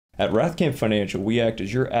At Rathkamp Financial, we act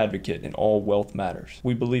as your advocate in all wealth matters.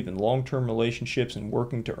 We believe in long-term relationships and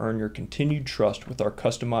working to earn your continued trust with our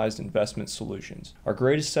customized investment solutions. Our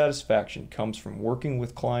greatest satisfaction comes from working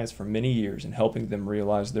with clients for many years and helping them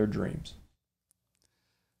realize their dreams.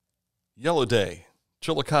 Yellow Day,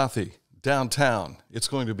 Chillicothe, downtown. It's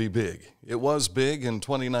going to be big. It was big in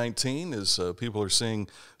 2019, as people are seeing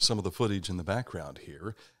some of the footage in the background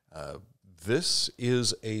here. This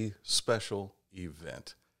is a special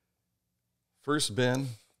event. First, Ben,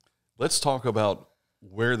 let's talk about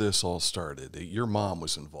where this all started. Your mom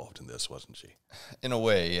was involved in this, wasn't she? In a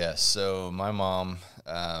way, yes. So my mom,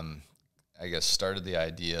 started the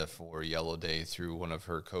idea for Yellow Day through one of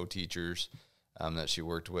her co-teachers that she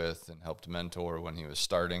worked with and helped mentor when he was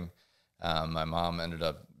starting. My mom ended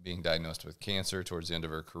up being diagnosed with cancer towards the end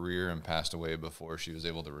of her career and passed away before she was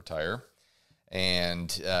able to retire.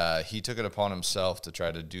 And he took it upon himself to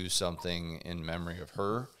try to do something in memory of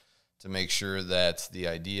her, to make sure that the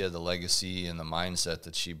idea, the legacy, and the mindset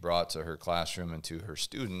that she brought to her classroom and to her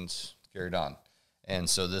students carried on. And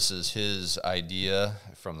so this is his idea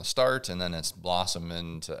from the start, and then it's blossomed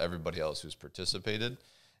into everybody else who's participated.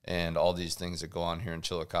 And all these things that go on here in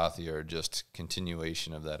Chillicothe are just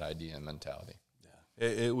continuation of that idea and mentality. Yeah,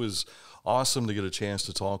 it was awesome to get a chance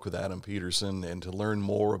to talk with Adam Peterson and to learn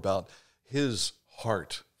more about his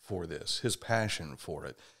heart for this, his passion for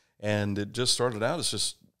it. And it just started out as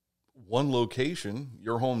just one location,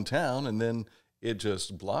 your hometown, and then it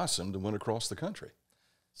just blossomed and went across the country.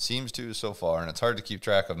 Seems to so far, and it's hard to keep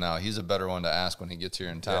track of now. He's a better one to ask when he gets here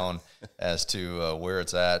in town as to where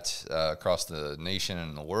it's at across the nation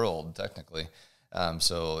and the world, technically.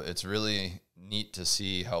 So it's really neat to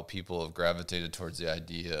see how people have gravitated towards the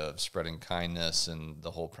idea of spreading kindness and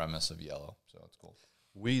the whole premise of Yellow. So it's cool.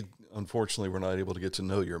 We, unfortunately, were not able to get to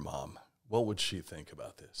know your mom. What would she think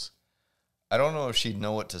about this? I don't know if she'd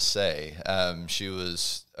know what to say. She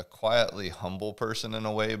was a quietly humble person in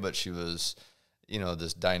a way, but she was,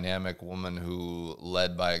 this dynamic woman who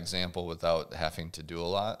led by example without having to do a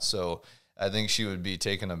lot. So I think she would be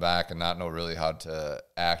taken aback and not know really how to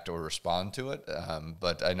act or respond to it.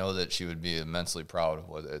 But I know that she would be immensely proud of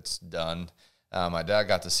what it's done. My dad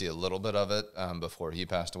got to see a little bit of it before he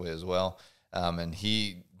passed away as well. And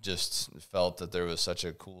he just felt that there was such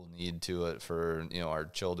a cool need to it for, our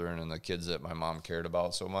children and the kids that my mom cared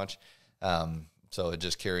about so much. So it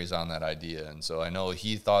just carries on that idea. And so I know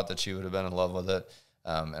he thought that she would have been in love with it.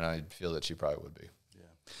 And I feel that she probably would be. Yeah.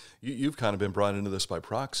 You've kind of been brought into this by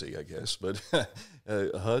proxy, I guess. But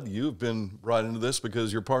Hud, you've been brought into this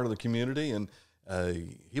because you're part of the community, and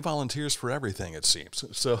he volunteers for everything, it seems.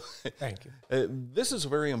 So thank you. This is a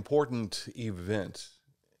very important event,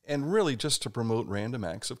 and really just to promote random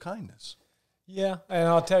acts of kindness. Yeah, and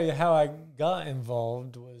I'll tell you how I got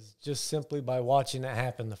involved was just simply by watching it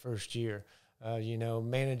happen the first year.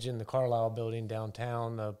 Managing the Carlisle building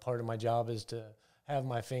downtown, part of my job is to have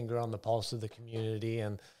my finger on the pulse of the community.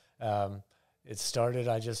 And I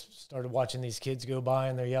just started watching these kids go by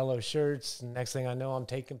in their yellow shirts. And next thing I know, I'm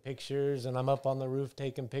taking pictures, and I'm up on the roof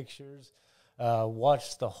taking pictures.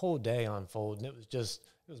 Watched the whole day unfold, and it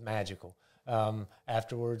was magical.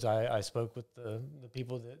 Afterwards, I spoke with the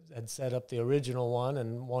people that had set up the original one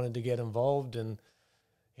and wanted to get involved, and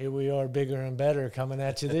here we are, bigger and better, coming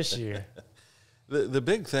at you this year. The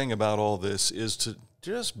big thing about all this is to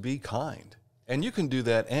just be kind. And you can do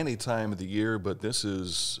that any time of the year, but this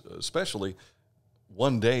is especially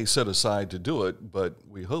one day set aside to do it, but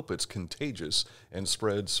we hope it's contagious and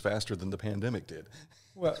spreads faster than the pandemic did.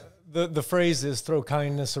 Well, the phrase is throw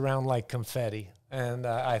kindness around like confetti. And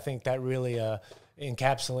I think that really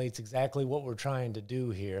encapsulates exactly what we're trying to do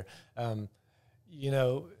here.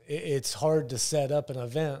 It's hard to set up an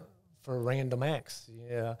event for random acts.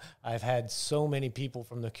 Yeah, I've had so many people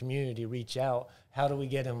from the community reach out. How do we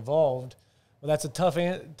get involved? Well, that's a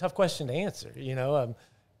tough question to answer.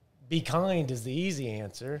 Be kind is the easy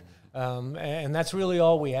answer, and that's really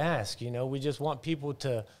all we ask. We just want people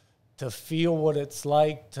to feel what it's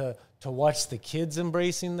like to watch the kids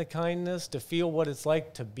embracing the kindness, to feel what it's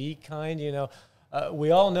like to be kind. We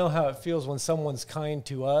all know how it feels when someone's kind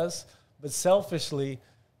to us, but selfishly,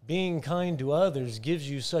 being kind to others gives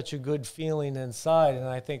you such a good feeling inside. And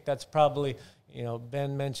I think that's probably,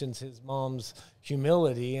 Ben mentions his mom's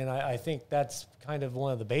humility, and I think that's kind of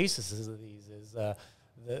one of the bases of these is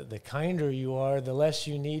the kinder you are, the less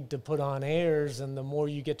you need to put on airs, and the more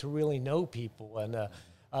you get to really know people. And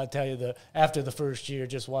I'll tell you, after the first year,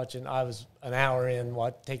 just watching, I was an hour in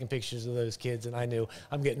taking pictures of those kids, and I knew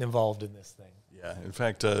I'm getting involved in this thing. Yeah. Yeah, in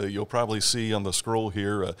fact, you'll probably see on the scroll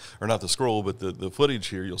here, or not the scroll, but the footage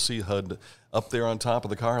here, you'll see HUD up there on top of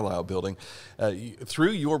the Carlisle building.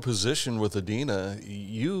 Through your position with Adina,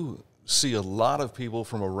 you see a lot of people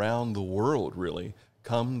from around the world really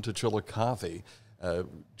come to Chillicothe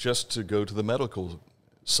just to go to the medical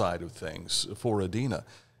side of things for Adina.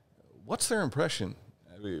 What's their impression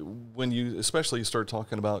when you especially start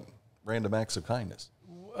talking about random acts of kindness?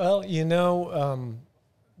 Well,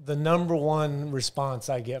 the number one response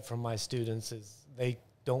I get from my students is they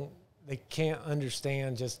can't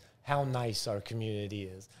understand just how nice our community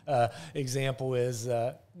is. Example is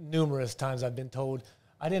numerous times I've been told,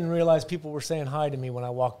 I didn't realize people were saying hi to me when I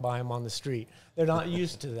walked by them on the street. They're not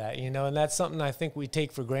used to that, and that's something I think we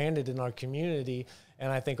take for granted in our community,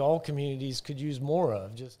 and I think all communities could use more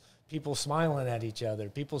of, just people smiling at each other,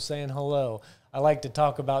 people saying hello. I like to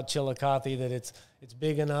talk about Chillicothe, that it's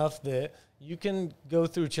big enough that you can go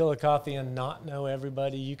through Chillicothe and not know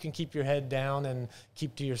everybody. You can keep your head down and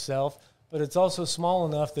keep to yourself. But it's also small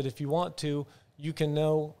enough that if you want to, you can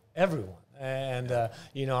know everyone. And,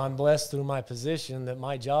 I'm blessed through my position that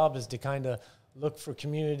my job is to kind of look for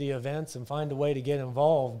community events and find a way to get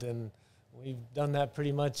involved. And we've done that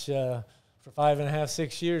pretty much for 5.5,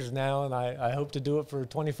 6 years now, and I hope to do it for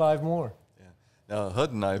 25 more. Now,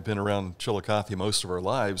 HUD and I have been around Chillicothe most of our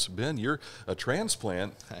lives. Ben, you're a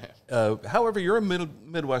transplant. However, you're a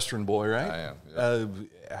Midwestern boy, right? I am.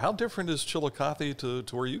 Yeah. How different is Chillicothe to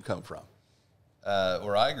where you come from?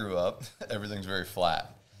 Where I grew up, everything's very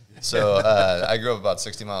flat. So I grew up about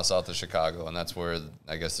 60 miles south of Chicago, and that's where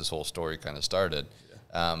I guess this whole story kind of started.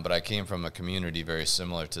 But I came from a community very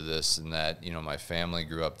similar to this in that, my family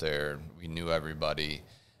grew up there. We knew everybody.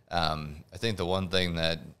 I think the one thing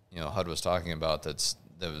that HUD was talking about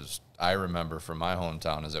I remember from my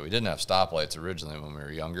hometown is that we didn't have stoplights originally when we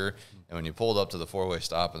were younger. And when you pulled up to the four-way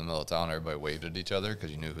stop in the middle of town, everybody waved at each other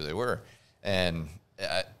because you knew who they were. And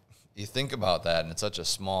you think about that, and it's such a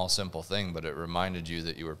small, simple thing, but it reminded you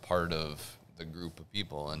that you were part of the group of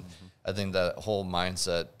people. And I think that whole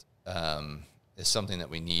mindset is something that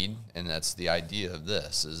we need, and that's the idea of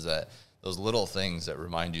this, is that those little things that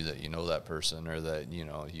remind you that you know that person, or that,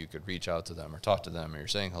 you could reach out to them or talk to them, or you're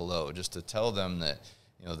saying hello, just to tell them that,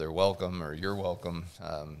 they're welcome, or you're welcome,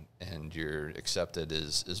 and you're accepted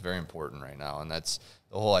is very important right now. And that's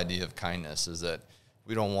the whole idea of kindness, is that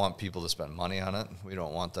we don't want people to spend money on it. We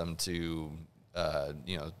don't want them to,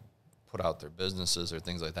 put out their businesses or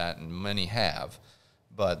things like that, and many have.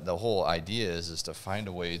 But the whole idea is to find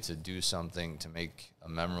a way to do something to make a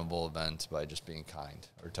memorable event by just being kind,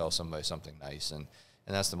 or tell somebody something nice. And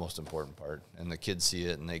that's the most important part. And the kids see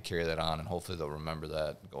it, and they carry that on, and hopefully they'll remember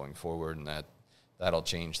that going forward, and that'll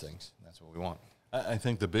change things. That's what we want. I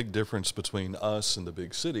think the big difference between us and the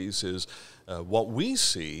big cities is what we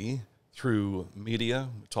see through media,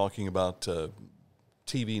 talking about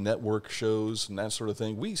TV network shows and that sort of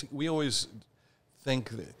thing. We always think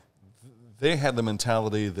that they have the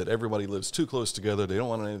mentality that everybody lives too close together. They don't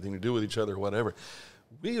want anything to do with each other or whatever.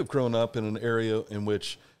 We have grown up in an area in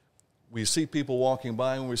which we see people walking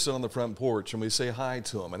by, and we sit on the front porch and we say hi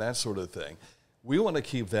to them and that sort of thing. We want to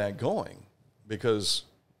keep that going because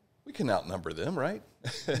we can outnumber them, right?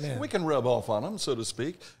 We can rub off on them, so to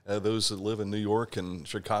speak, those that live in New York and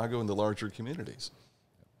Chicago and the larger communities.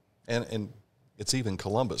 And it's even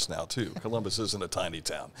Columbus now, too. Columbus isn't a tiny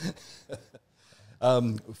town.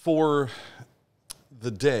 For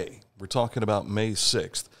the day, we're talking about May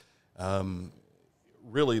 6th.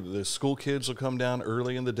 Really, the school kids will come down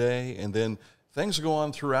early in the day, and then things go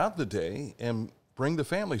on throughout the day and bring the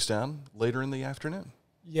families down later in the afternoon.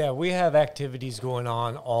 Yeah, we have activities going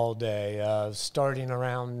on all day, starting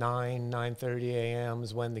around 9:30 a.m.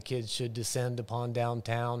 is when the kids should descend upon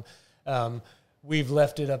downtown. We've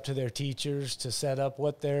left it up to their teachers to set up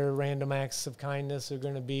what their random acts of kindness are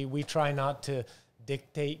going to be. We try not to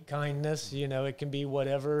dictate kindness. It can be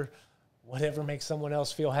whatever makes someone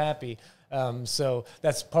else feel happy. So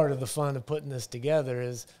that's part of the fun of putting this together,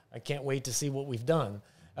 is I can't wait to see what we've done.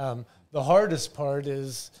 The hardest part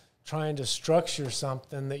is trying to structure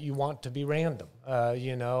something that you want to be random.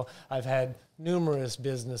 I've had numerous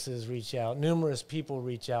businesses reach out, numerous people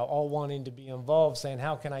reach out, all wanting to be involved, saying,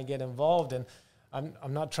 how can I get involved? And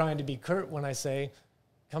I'm not trying to be curt when I say,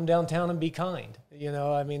 come downtown and be kind.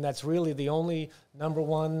 That's really the only number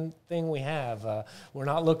one thing we have. We're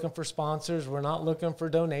not looking for sponsors. We're not looking for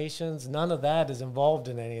donations. None of that is involved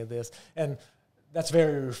in any of this. And that's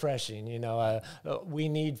very refreshing. We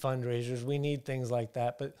need fundraisers. We need things like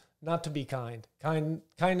that, but not to be kind.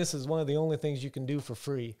 Kindness is one of the only things you can do for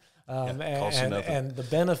free. And the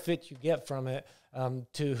benefit you get from it,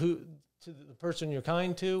 to to the person you're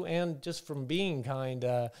kind to, and just from being kind.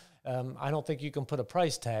 I don't think you can put a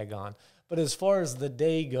price tag on. But as far as the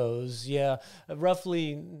day goes, yeah,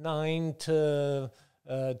 roughly 9 to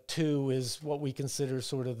 2 is what we consider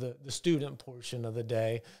sort of the student portion of the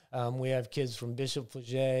day. We have kids from Bishop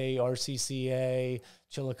Flaget, RCCA,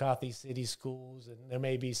 Chillicothe City Schools, and there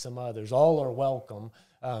may be some others. All are welcome.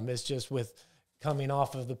 It's just with coming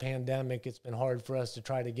off of the pandemic, it's been hard for us to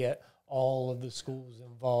try to get all of the schools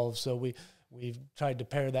involved. So we've tried to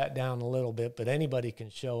pare that down a little bit, but anybody can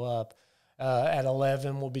show up. At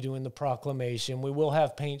 11, we'll be doing the proclamation. We will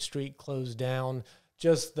have Paint Street closed down,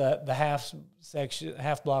 just the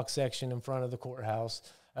half block section in front of the courthouse.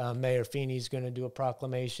 Mayor Feeney's going to do a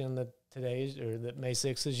proclamation that that May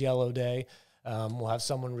 6th is Yellow Day. We'll have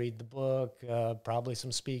someone read the book, probably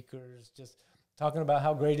some speakers, just talking about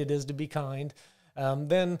how great it is to be kind.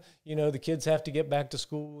 Then, the kids have to get back to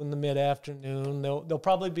school in the mid-afternoon. There'll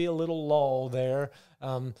probably be a little lull there.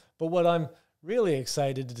 But what I'm really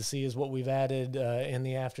excited to see is what we've added in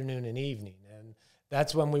the afternoon and evening. And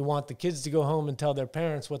that's when we want the kids to go home and tell their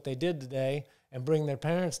parents what they did today and bring their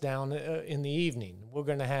parents down in the evening. We're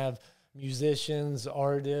going to have musicians,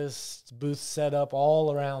 artists, booths set up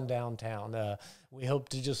all around downtown. We hope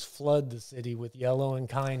to just flood the city with yellow and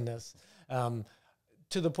kindness.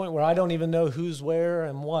 To the point where I don't even know who's where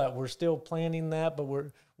and what. We're still planning that, but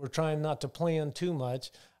we're trying not to plan too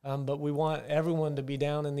much. But we want everyone to be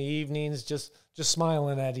down in the evenings, just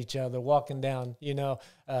smiling at each other, walking down.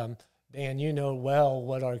 Dan, you know well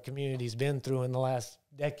what our community's been through in the last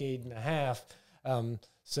decade and a half.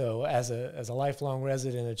 So as a lifelong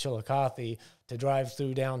resident of Chillicothe, to drive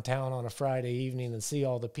through downtown on a Friday evening and see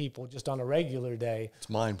all the people just on a regular day, it's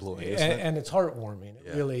mind-blowing, isn't it? And it's heartwarming.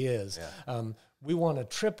 It really is. Yeah. We want to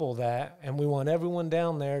triple that, and we want everyone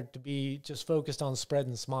down there to be just focused on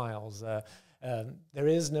spreading smiles. There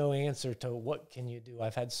is no answer to what can you do.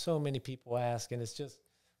 I've had so many people ask, and it's just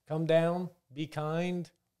come down, be kind,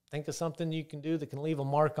 think of something you can do that can leave a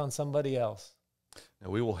mark on somebody else. Now,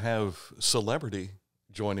 we will have celebrity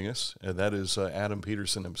joining us, and that is Adam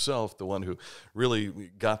Peterson himself, the one who really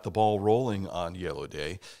got the ball rolling on Yellow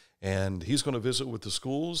Day. And he's going to visit with the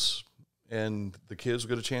schools, and the kids will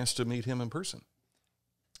get a chance to meet him in person.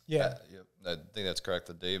 Yeah. Yep. I think that's correct.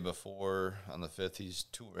 The day before, on the 5th,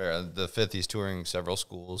 he's touring several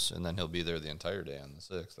schools, and then he'll be there the entire day on the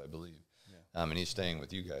 6th, I believe. Yeah. And he's staying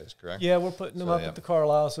with you guys, correct? Yeah, we're putting him up at the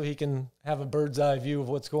Carlisle so he can have a bird's eye view of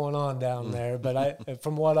what's going on down there. But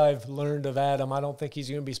from what I've learned of Adam, I don't think he's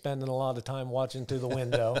going to be spending a lot of time watching through the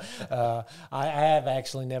window. I have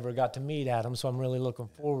actually never got to meet Adam, so I'm really looking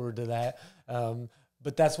forward to that.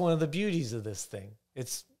 But that's one of the beauties of this thing.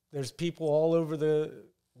 There's people all over the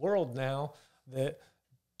world now that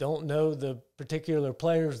don't know the particular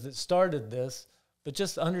players that started this, but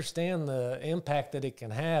just understand the impact that it can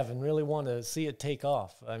have and really want to see it take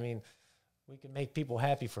off. I mean, we can make people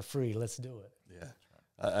happy for free. Let's do it.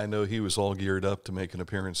 Yeah. I know he was all geared up to make an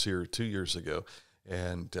appearance here 2 years ago,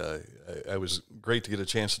 and I was great to get a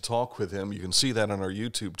chance to talk with him. You can see that on our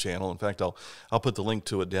YouTube channel. In fact, I'll put the link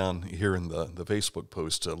to it down here in the Facebook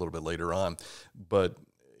post a little bit later on. But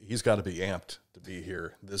he's got to be amped to be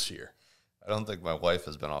here this year. I don't think my wife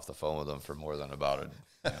has been off the phone with him for more than about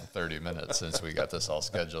 30 minutes since we got this all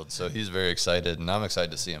scheduled. So he's very excited, and I'm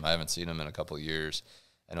excited to see him. I haven't seen him in a couple of years.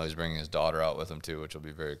 I know he's bringing his daughter out with him too, which will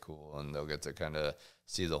be very cool, and they'll get to kind of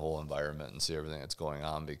see the whole environment and see everything that's going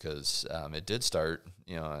on, because it did start,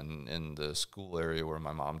 in the school area where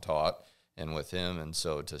my mom taught and with him, and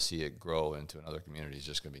so to see it grow into another community is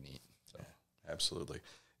just going to be neat. So. Yeah, absolutely.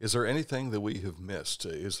 Is there anything that we have missed?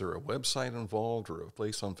 Is there a website involved or a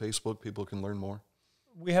place on Facebook people can learn more?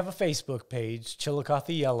 We have a Facebook page, Chillicothe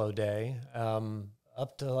Yellow Day,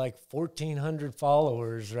 up to like 1,400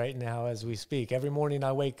 followers right now as we speak. Every morning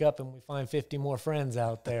I wake up and we find 50 more friends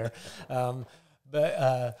out there.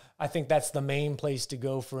 But I think that's the main place to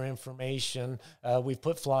go for information. We've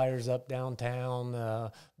put flyers up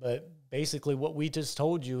downtown, but basically what we just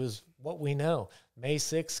told you is what we know. May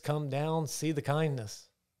 6th, come down, see the kindness.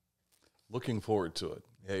 Looking forward to it.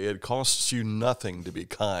 It costs you nothing to be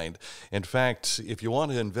kind. In fact, if you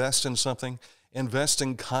want to invest in something, invest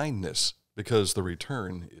in kindness, because the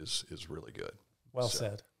return is really good. Well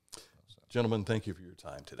said. Gentlemen, thank you for your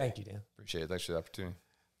time today. Thank you, Dan. Appreciate it. Thanks for the opportunity.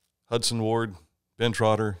 Hudson Ward, Ben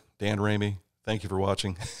Trotter, Dan Ramey, thank you for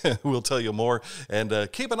watching. We'll tell you more. And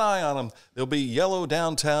keep an eye on them. They'll be yellow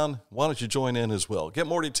downtown. Why don't you join in as well? Get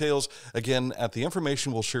more details, again, at the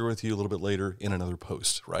information we'll share with you a little bit later in another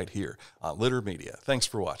post right here on Litter Media. Thanks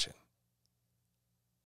for watching.